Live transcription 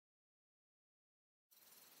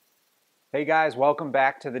Hey guys, welcome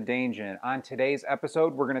back to the Daingeon. On today's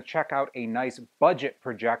episode, we're going to check out a nice budget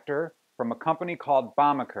projector from a company called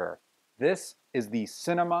Bomaker. This is the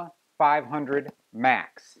Cinema 500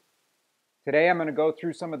 Max. Today I'm going to go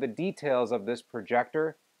through some of the details of this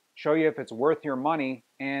projector, show you if it's worth your money,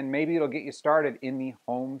 and maybe it'll get you started in the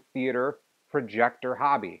home theater projector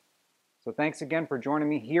hobby. So thanks again for joining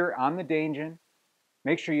me here on the Daingeon.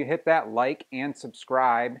 Make sure you hit that like and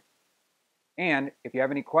subscribe. And if you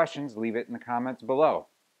have any questions, leave it in the comments below.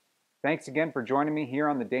 Thanks again for joining me here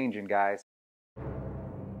on the Daingeon, guys.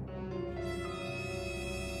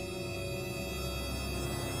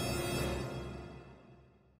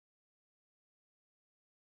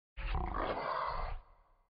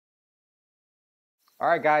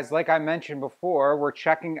 Alright guys, like I mentioned before, we're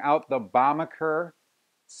checking out the Bomaker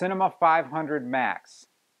Cinema 500 Max.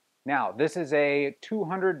 Now, this is a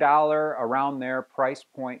 $200 around there price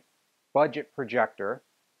point budget projector.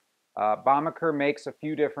 Bomaker makes a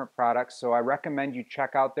few different products, so I recommend you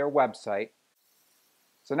check out their website.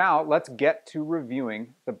 So now let's get to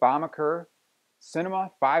reviewing the Bomaker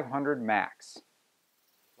Cinema 500 Max.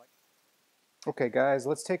 Okay guys,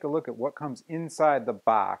 let's take a look at what comes inside the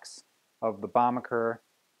box of the Bomaker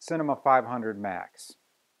Cinema 500 Max.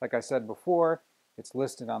 Like I said before, it's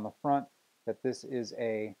listed on the front that this is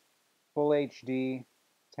a Full HD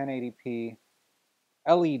 1080p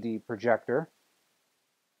LED projector.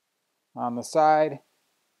 On the side,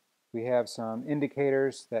 we have some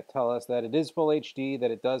indicators that tell us that it is Full HD, that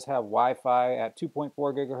it does have Wi-Fi at 2.4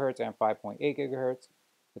 gigahertz and 5.8 gigahertz.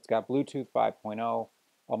 It's got Bluetooth 5.0,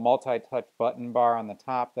 a multi-touch button bar on the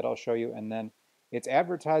top that I'll show you, and then it's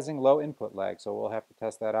advertising low input lag, so we'll have to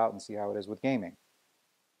test that out and see how it is with gaming.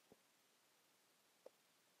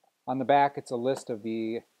 On the back, it's a list of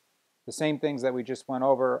the same things that we just went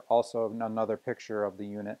over, also another picture of the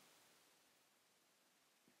unit.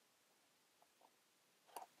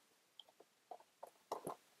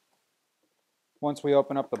 Once we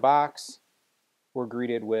open up the box, we're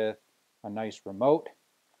greeted with a nice remote.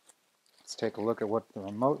 Let's take a look at what the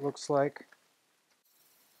remote looks like.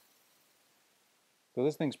 So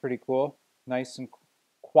this thing's pretty cool. Nice and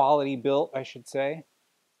quality built, I should say.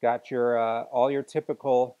 Got your all your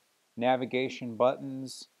typical navigation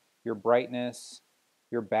buttons, your brightness,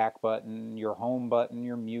 your back button, your home button,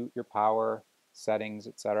 your mute, your power, settings,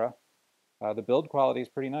 etc. The build quality is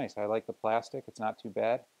pretty nice. I like the plastic. It's not too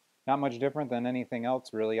bad. Not much different than anything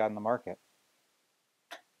else really on the market.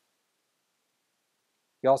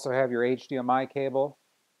 You also have your HDMI cable,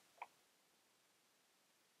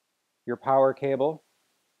 your power cable,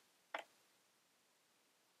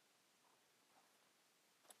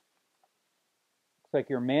 looks like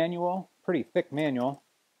your manual, pretty thick manual,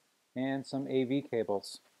 and some AV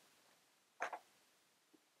cables.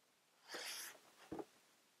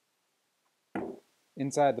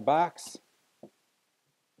 Inside the box,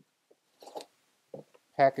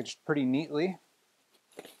 packaged pretty neatly,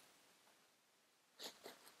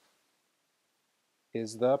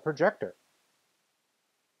 is the projector.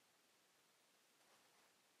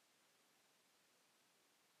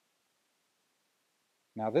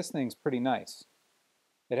 Now this thing's pretty nice.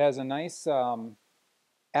 It has a nice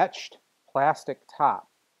etched plastic top.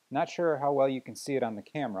 Not sure how well you can see it on the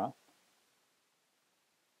camera.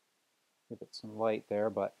 Give it some light there,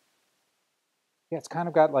 but yeah, it's kind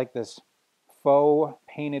of got like this faux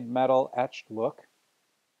painted metal etched look.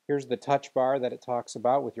 Here's the touch bar that it talks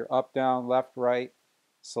about with your up, down, left, right,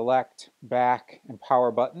 select, back, and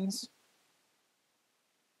power buttons.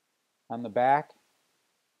 On the back,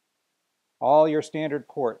 all your standard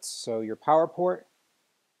ports. So your power port,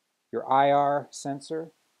 your IR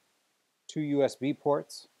sensor, 2 USB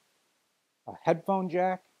ports, a headphone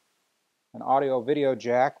jack, an audio video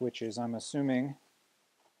jack, which is, I'm assuming,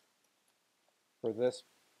 for this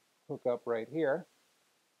hookup right here,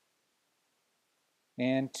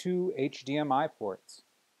 and 2 HDMI ports.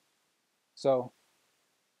 So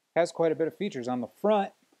has quite a bit of features. On the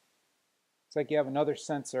front, it's like you have another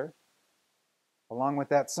sensor. Along with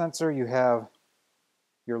that sensor, you have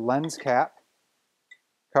your lens cap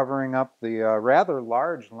covering up the rather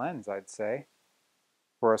large lens, I'd say,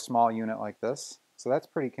 for a small unit like this. So that's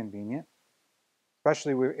pretty convenient,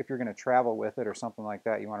 especially if you're going to travel with it or something like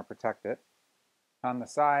that. You want to protect it. On the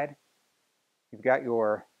side, you've got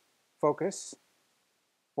your focus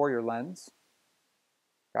for your lens.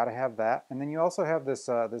 Got to have that. And then you also have this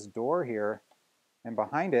this door here, and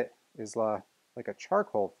behind it is like a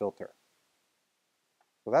charcoal filter.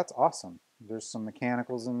 So that's awesome. There's some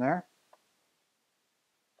mechanicals in there.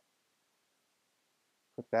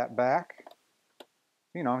 Put that back.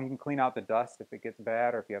 You know, you can clean out the dust if it gets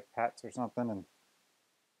bad or if you have pets or something, and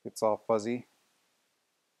It's all fuzzy.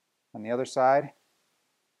 On the other side,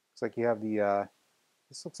 looks like you have the,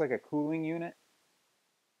 this looks like a cooling unit.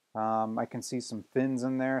 I can see some fins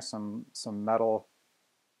in there, some metal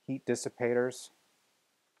heat dissipators.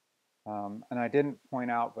 And I didn't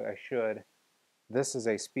point out, but I should. This is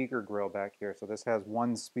a speaker grill back here, so this has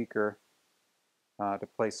one speaker to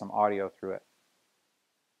play some audio through it.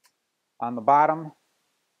 On the bottom,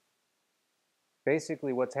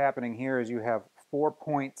 basically what's happening here is you have 4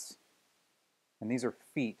 points, and these are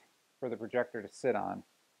feet for the projector to sit on,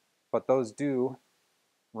 but those do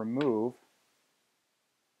remove.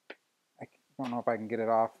 I don't know if I can get it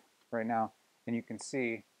off right now, and you can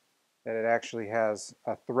see that it actually has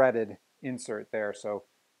a threaded insert there, so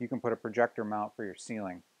you can put a projector mount for your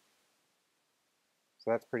ceiling.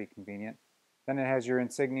 So that's pretty convenient. Then it has your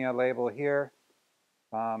insignia label here.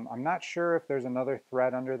 I'm not sure if there's another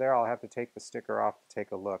thread under there. I'll have to take the sticker off to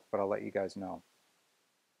take a look, but I'll let you guys know.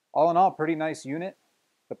 All in all, pretty nice unit.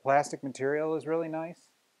 The plastic material is really nice.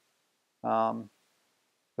 The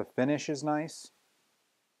finish is nice.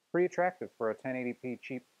 Pretty attractive for a 1080p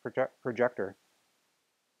cheap projector.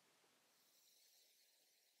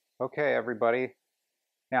 Okay, everybody.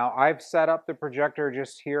 Now I've set up the projector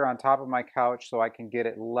just here on top of my couch so I can get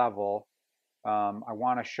it level. I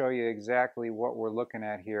want to show you exactly what we're looking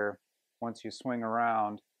at here. Once you swing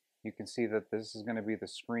around, you can see that this is going to be the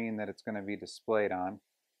screen that it's going to be displayed on.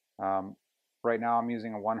 Right now I'm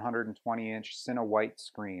using a 120-inch CineWhite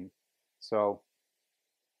screen. So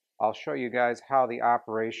I'll show you guys how the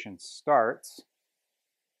operation starts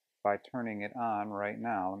by turning it on right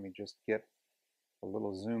now. Let me just get a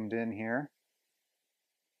little zoomed in here.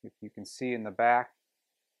 If you can see in the back,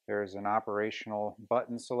 there's an operational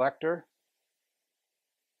button selector.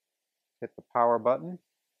 Hit the power button.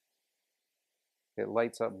 It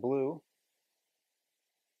lights up blue.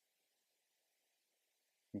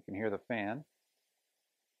 You can hear the fan.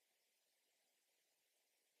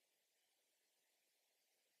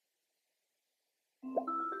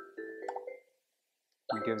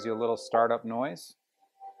 It gives you a little startup noise.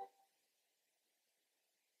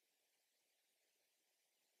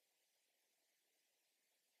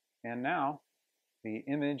 And now the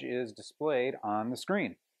image is displayed on the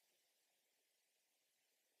screen.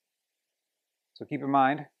 So keep in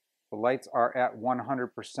mind, the lights are at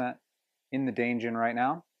 100% in the Daingeon right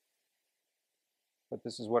now. But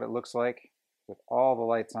this is what it looks like with all the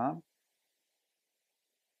lights on.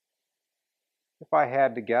 If I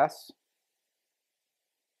had to guess,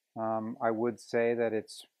 I would say that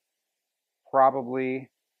it's probably,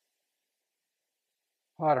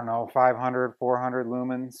 I don't know, 500, 400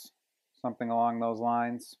 lumens, something along those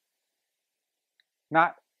lines.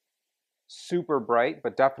 Not super bright,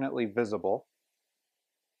 but definitely visible.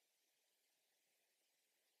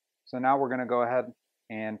 So now we're going to go ahead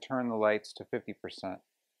and turn the lights to 50%.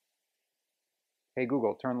 Hey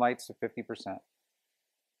Google, turn lights to 50%.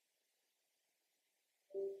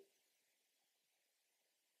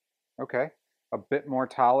 Okay, a bit more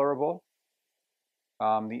tolerable.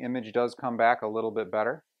 The image does come back a little bit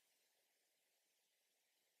better.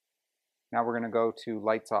 Now we're going to go to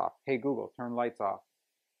lights off. Hey Google, turn lights off.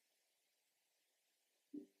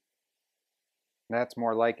 That's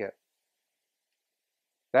more like it.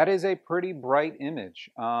 That is a pretty bright image.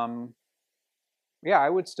 Yeah, I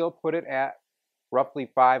would still put it at roughly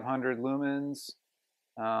 500 lumens,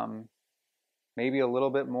 maybe a little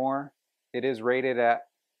bit more. It is rated at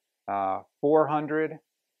 400.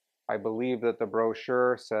 I believe that the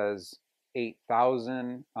brochure says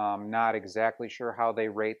 8,000. Not exactly sure how they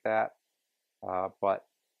rate that, but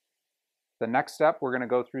the next step, we're going to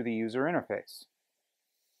go through the user interface.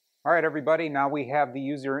 All right, everybody, now we have the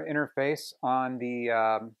user interface on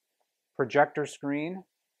the projector screen.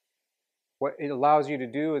 What it allows you to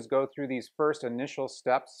do is go through these first initial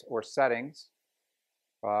steps or settings.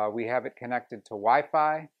 We have it connected to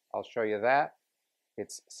Wi-Fi. I'll show you that.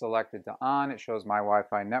 It's selected to on. It shows my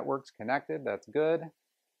Wi-Fi network's connected. That's good.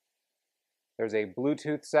 There's a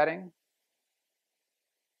Bluetooth setting.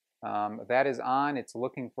 That is on. It's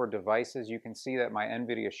looking for devices. You can see that my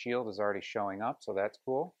Nvidia Shield is already showing up, so that's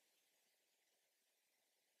cool.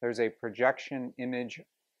 There's a projection image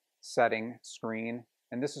setting screen,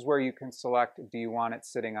 and this is where you can select, do you want it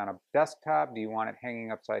sitting on a desktop? Do you want it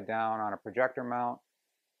hanging upside down on a projector mount?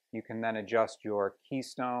 You can then adjust your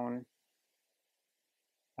keystone,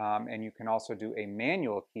 and you can also do a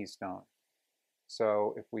manual keystone.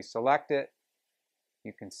 So if we select it,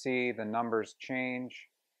 you can see the numbers change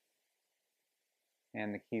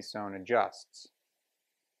and the keystone adjusts.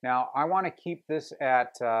 Now I want to keep this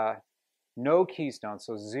at No keystone,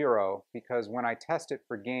 so 0, because when I test it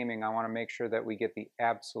for gaming, I want to make sure that we get the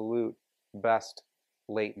absolute best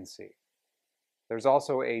latency. There's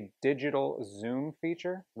also a digital zoom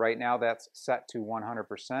feature. Right now that's set to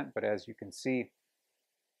 100%, but as you can see,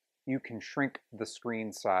 you can shrink the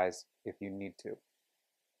screen size if you need to.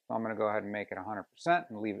 So I'm going to go ahead and make it 100%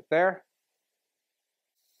 and leave it there.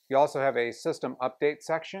 You also have a system update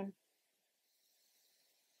section.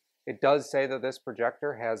 It does say that this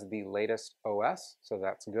projector has the latest OS, so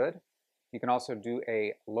that's good. You can also do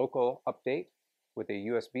a local update with a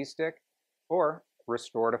USB stick or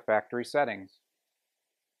restore to factory settings.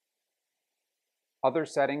 Other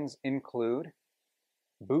settings include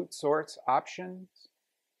boot source options,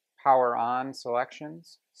 power on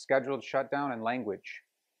selections, scheduled shutdown, and language.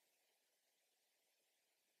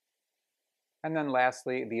 And then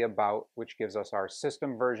lastly, the About, which gives us our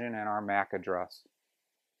system version and our MAC address.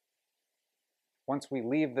 Once we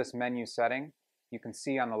leave this menu setting, you can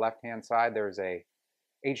see on the left-hand side there's a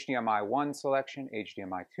HDMI 1 selection,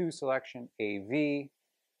 HDMI 2 selection, AV.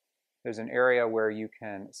 There's an area where you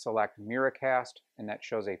can select Miracast, and that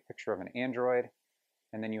shows a picture of an Android.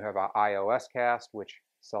 And then you have an iOS cast, which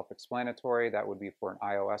is self-explanatory. That would be for an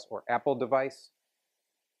iOS or Apple device.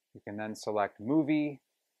 You can then select Movie,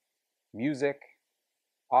 Music,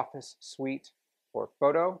 Office Suite, or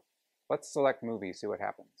Photo. Let's select Movie, see what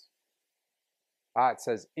happens. It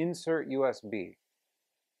says Insert USB.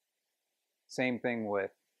 Same thing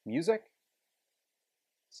with Music.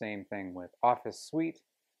 Same thing with Office Suite.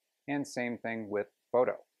 And same thing with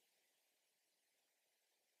Photo.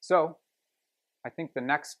 So I think the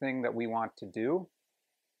next thing that we want to do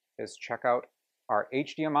is check out our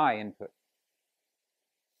HDMI input.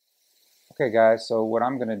 Okay guys, so what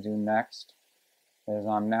I'm going to do next is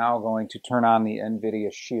I'm now going to turn on the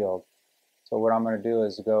Nvidia Shield. So what I'm going to do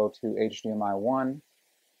is go to HDMI 1,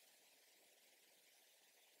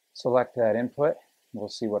 select that input, we'll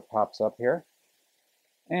see what pops up here.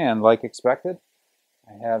 And like expected,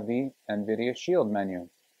 I have the Nvidia Shield menu.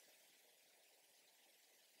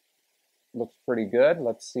 Looks pretty good.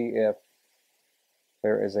 Let's see if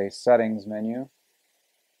there is a settings menu.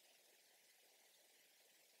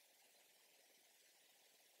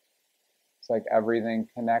 It's like everything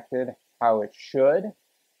connected how it should.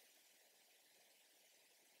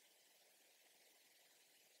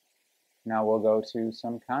 Now we'll go to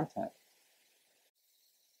some content.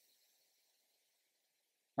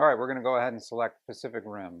 All right, we're going to go ahead and select Pacific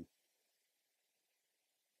Rim.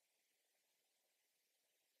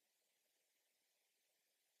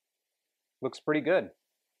 Looks pretty good.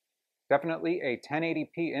 Definitely a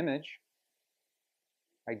 1080p image.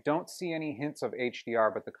 I don't see any hints of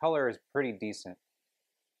HDR, but the color is pretty decent.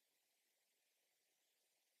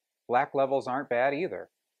 Black levels aren't bad either.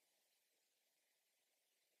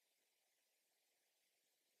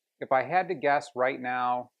 If I had to guess right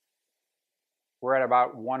now, we're at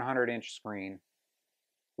about 100-inch screen,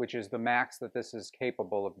 which is the max that this is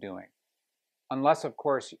capable of doing. Unless, of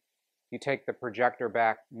course, you take the projector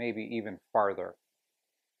back maybe even farther.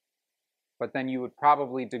 But then you would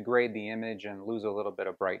probably degrade the image and lose a little bit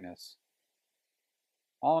of brightness.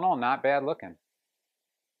 All in all, not bad looking.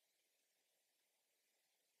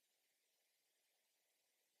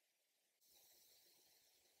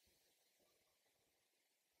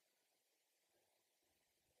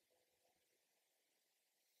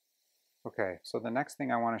 Okay, so the next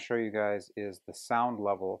thing I want to show you guys is the sound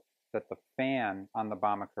level that the fan on the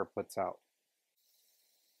Bomaker puts out.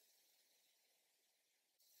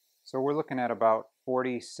 So we're looking at about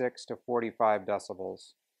 46 to 45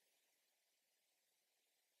 decibels.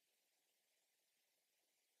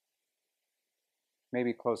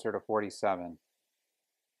 Maybe closer to 47.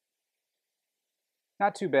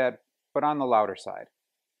 Not too bad, but on the louder side.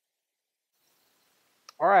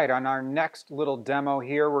 All right, on our next little demo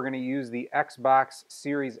here, we're going to use the Xbox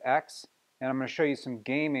Series X, and I'm going to show you some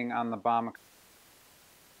gaming on the Bomaker.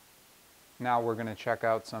 Now we're going to check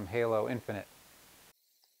out some Halo Infinite.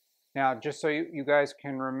 Now, just so you guys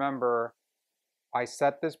can remember, I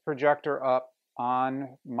set this projector up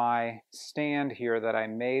on my stand here that I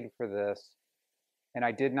made for this, and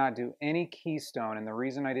I did not do any keystone. And the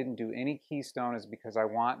reason I didn't do any keystone is because I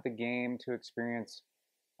want the game to experience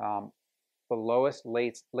the lowest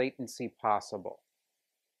latency possible.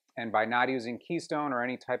 And by not using keystone or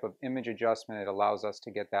any type of image adjustment, it allows us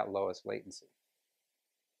to get that lowest latency.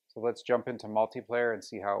 So let's jump into multiplayer and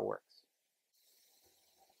see how it works.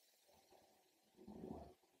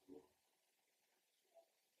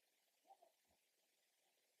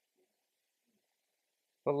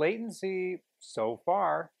 The latency so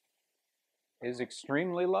far is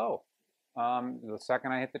extremely low. The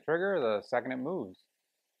second I hit the trigger, the second it moves.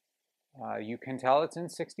 You can tell it's in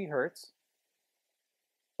 60 hertz,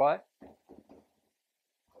 but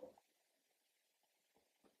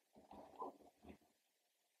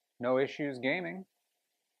no issues gaming,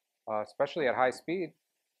 especially at high speed.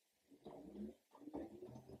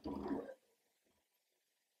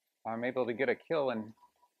 I'm able to get a kill in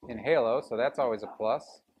Halo, so that's always a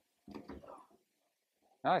plus.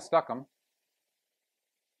 Now I stuck him.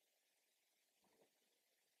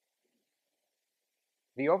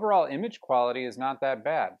 The overall image quality is not that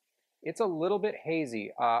bad. It's a little bit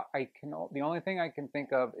hazy. The only thing I can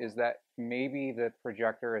think of is that maybe the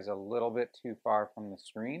projector is a little bit too far from the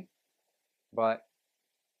screen. But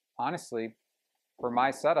honestly, for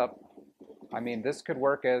my setup, I mean, this could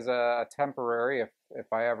work as a temporary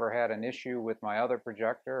if I ever had an issue with my other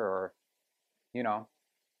projector or, you know,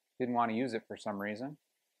 didn't want to use it for some reason.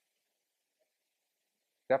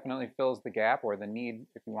 Definitely fills the gap or the need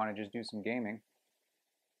if you want to just do some gaming.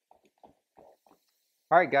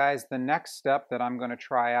 All right, guys, the next step that I'm going to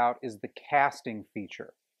try out is the casting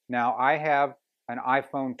feature. Now, I have an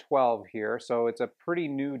iPhone 12 here, so it's a pretty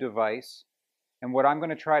new device. And what I'm going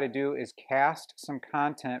to try to do is cast some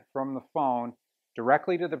content from the phone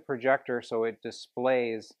directly to the projector so it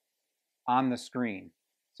displays on the screen.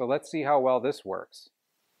 So let's see how well this works.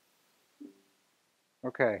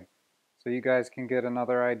 Okay, so you guys can get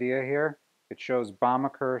another idea here. It shows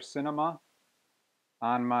Bomaker Cinema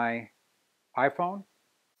on my iPhone.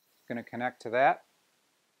 I'm going to connect to that,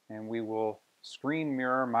 and we will screen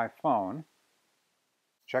mirror my phone.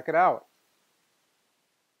 Check it out.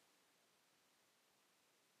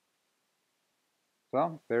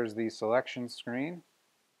 So there's the selection screen.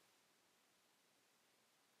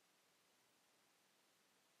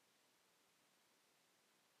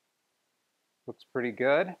 Looks pretty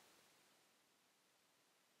good.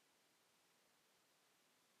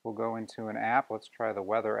 We'll go into an app. Let's try the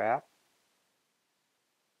weather app.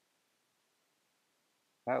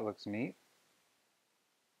 That looks neat.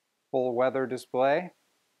 Full weather display.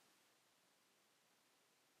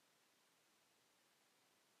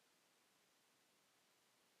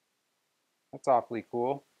 That's awfully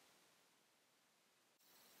cool.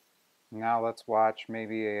 Now let's watch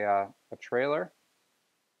maybe a trailer.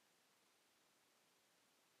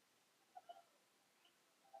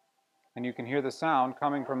 And you can hear the sound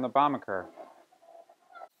coming from the Bomaker.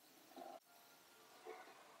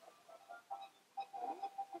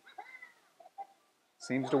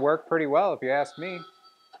 Seems to work pretty well if you ask me.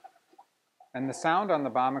 And the sound on the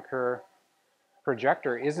Bomaker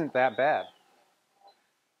projector isn't that bad.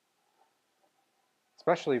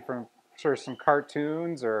 Especially from sort of some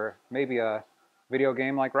cartoons or maybe a video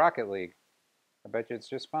game like Rocket League. I bet you it's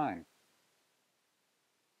just fine.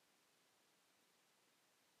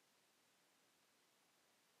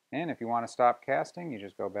 And if you want to stop casting, you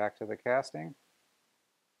just go back to the casting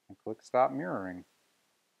and click Stop Mirroring.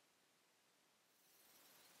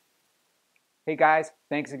 Hey guys,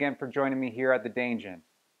 thanks again for joining me here at the Daingeon.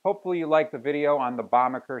 Hopefully you liked the video on the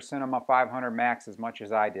Bomaker Cinema 500 Max as much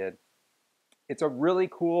as I did. It's a really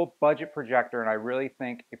cool budget projector, and I really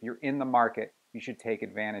think if you're in the market, you should take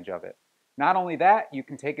advantage of it. Not only that, you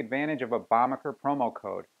can take advantage of a Bomaker promo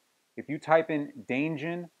code. If you type in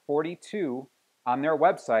Daingeon42 on their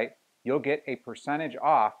website, you'll get a percentage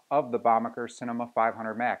off of the Bomaker Cinema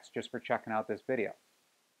 500 Max just for checking out this video.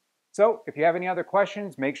 So if you have any other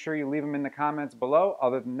questions, make sure you leave them in the comments below.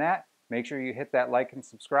 Other than that, make sure you hit that like and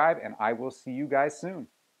subscribe, and I will see you guys soon.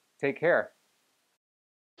 Take care.